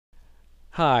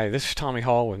Hi, this is Tommy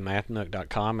Hall with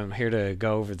MathNook.com. I'm here to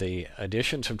go over the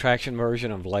addition subtraction version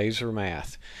of Laser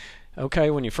Math. Okay,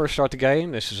 when you first start the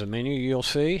game, this is a menu you'll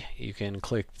see. You can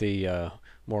click the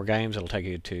more games. It'll take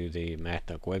you to the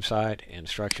MathNook website.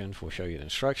 Instructions will show you the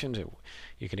instructions.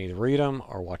 You can either read them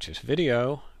or watch this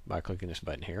video by clicking this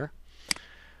button here.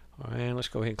 And let's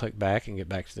go ahead and click back and get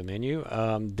back to the menu.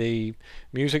 The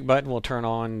music button will turn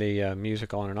on the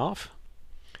music on and off.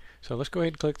 So let's go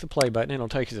ahead and click the play button. It'll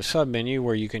take you to the sub menu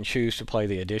where you can choose to play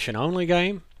the addition only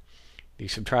game, the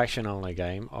subtraction only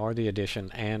game, or the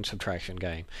addition and subtraction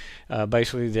game.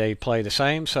 Basically they play the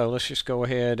same, so let's just go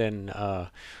ahead and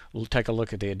we'll take a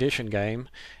look at the addition game.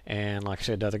 And like I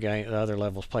said, the other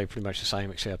levels play pretty much the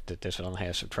same, except that this one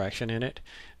has subtraction in it.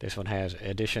 This one has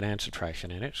addition and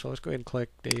subtraction in it. So let's go ahead and click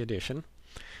the addition.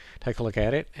 Take a look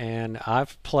at it, and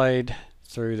I've played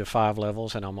through the 5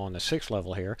 levels, and I'm on the 6th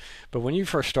level here. But when you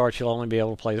first start, you'll only be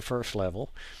able to play the first level,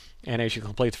 and as you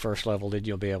complete the first level, then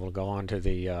you'll be able to go on to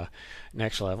the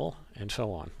next level, and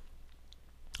so on.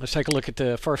 Let's take a look at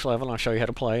the first level, and I'll show you how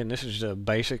to play. And this is a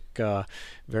basic,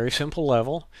 very simple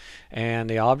level, and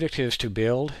the object is to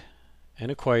build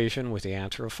an equation with the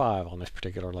answer of 5 on this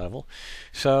particular level.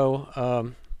 So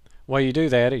the way you do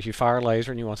that is you fire a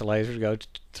laser, and you want the laser to go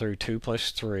through 2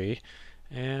 plus 3,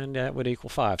 and that would equal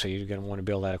 5. So you're going to want to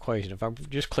build that equation. If I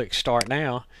just click Start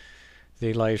Now,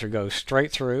 the laser goes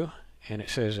straight through, and it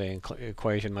says the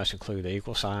equation must include the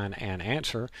equal sign and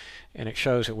answer, and it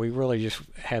shows that we really just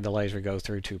had the laser go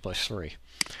through 2 plus 3.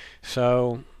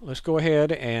 So let's go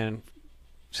ahead and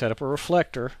set up a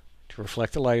reflector to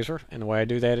reflect the laser, and the way I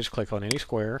do that is click on any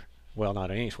square. Well,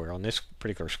 not any square, on this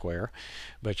particular square,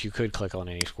 but you could click on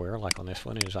any square, like on this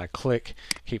one. As I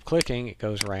keep clicking, it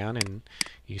goes around, and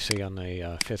you see on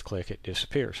the 5th click it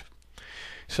disappears.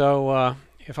 So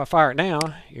if I fire it now,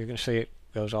 you're going to see it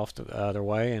goes off the other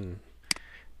way, and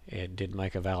it did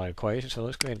make a valid equation. So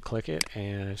let's go ahead and click it,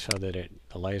 and so that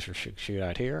the laser should shoot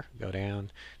out here, go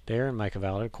down there, and make a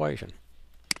valid equation.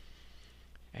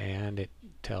 And it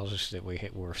tells us that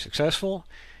we're successful,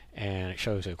 and it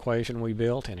shows the equation we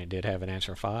built, and it did have an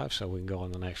answer of 5, so we can go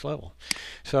on the next level.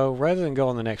 So rather than go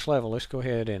on the next level, let's go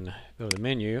ahead and go to the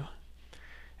menu,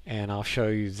 and I'll show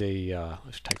you the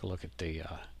let's take a look at the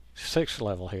 6th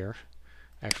level here.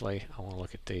 Actually, I want to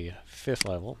look at the 5th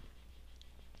level.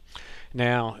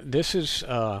 Now this is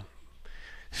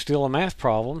still a math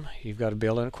problem. You've got to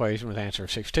build an equation with answer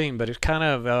of 16, but it kind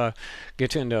of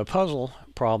gets into a puzzle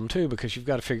problem too, because you've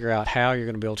got to figure out how you're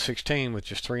going to build 16 with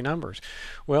just 3 numbers.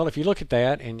 Well, if you look at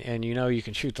that, and you know you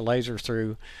can shoot the laser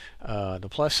through the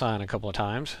plus sign a couple of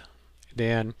times,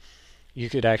 then you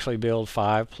could actually build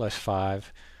 5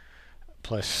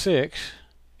 plus 6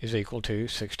 is equal to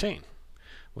 16.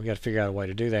 We've got to figure out a way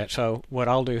to do that. So what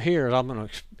I'll do here is I'm going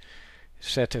to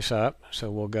set this up.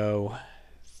 So we'll go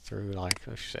through, like,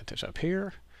 let's set this up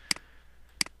here.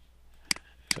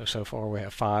 So far we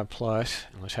have 5 plus,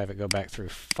 and let's have it go back through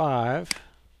 5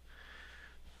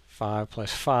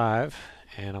 plus 5,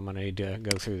 and I'm going to need to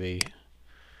go through the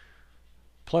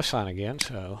plus sign again.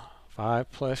 So 5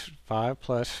 plus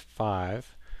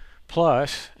 5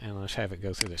 plus, and let's have it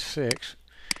go through the 6.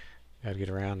 Got to get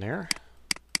around there.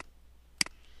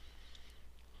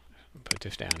 Put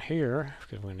this down here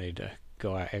because we need to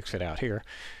exit out here.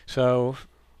 So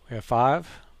we have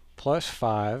 5 plus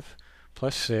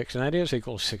 6, and that is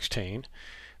equal to 16,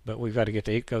 but we've got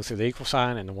to go through the equal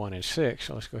sign and the 1 and 6.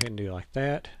 So let's go ahead and do it like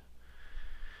that.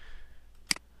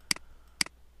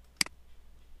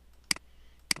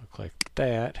 I'll click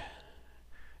that.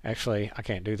 Actually, I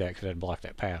can't do that because I'd block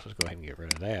that path. Let's go ahead and get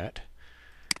rid of that.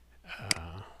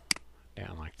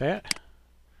 Down like that,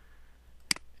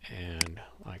 and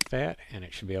like that, and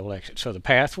it should be able to exit. So the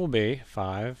path will be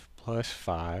 5 plus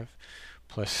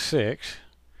 6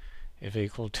 is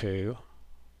equal to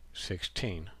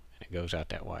 16, and it goes out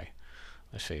that way.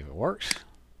 Let's see if it works,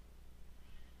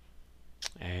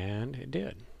 and it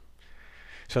did.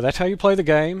 So that's how you play the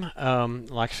game.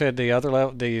 Like I said, the other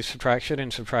level, the subtraction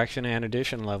and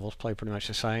addition levels play pretty much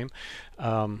the same.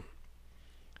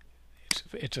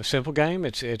 It's a simple game.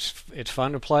 It's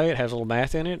fun to play. It has a little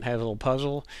math in it. It has a little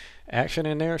puzzle action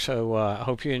in there. So I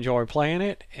hope you enjoy playing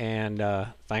it, and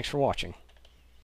thanks for watching.